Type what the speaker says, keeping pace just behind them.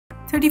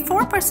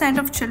34%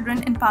 of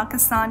children in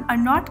Pakistan are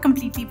not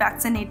completely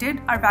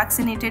vaccinated, are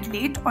vaccinated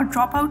late, or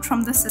drop out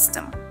from the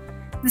system.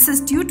 This is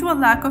due to a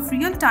lack of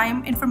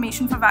real-time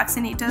information for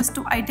vaccinators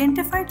to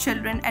identify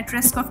children at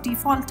risk of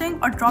defaulting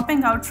or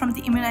dropping out from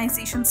the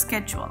immunization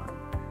schedule.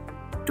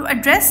 To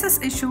address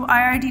this issue,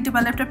 IRD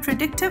developed a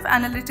predictive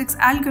analytics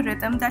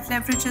algorithm that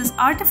leverages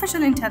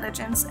artificial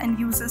intelligence and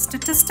uses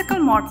statistical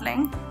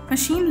modeling,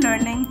 machine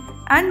learning,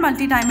 and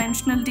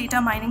multidimensional data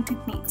mining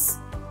techniques.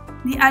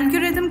 The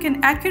algorithm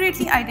can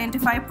accurately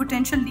identify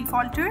potential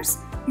defaulters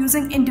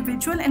using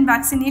individual and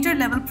vaccinator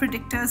level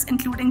predictors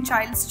including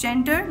child's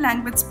gender,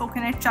 language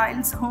spoken at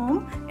child's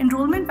home,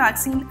 enrollment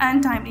vaccine,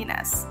 and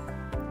timeliness.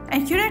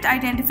 Accurate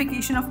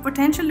identification of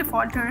potential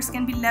defaulters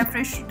can be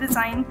leveraged to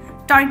design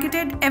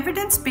targeted,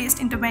 evidence-based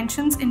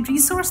interventions in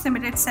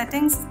resource-limited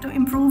settings to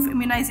improve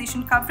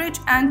immunization coverage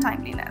and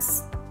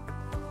timeliness.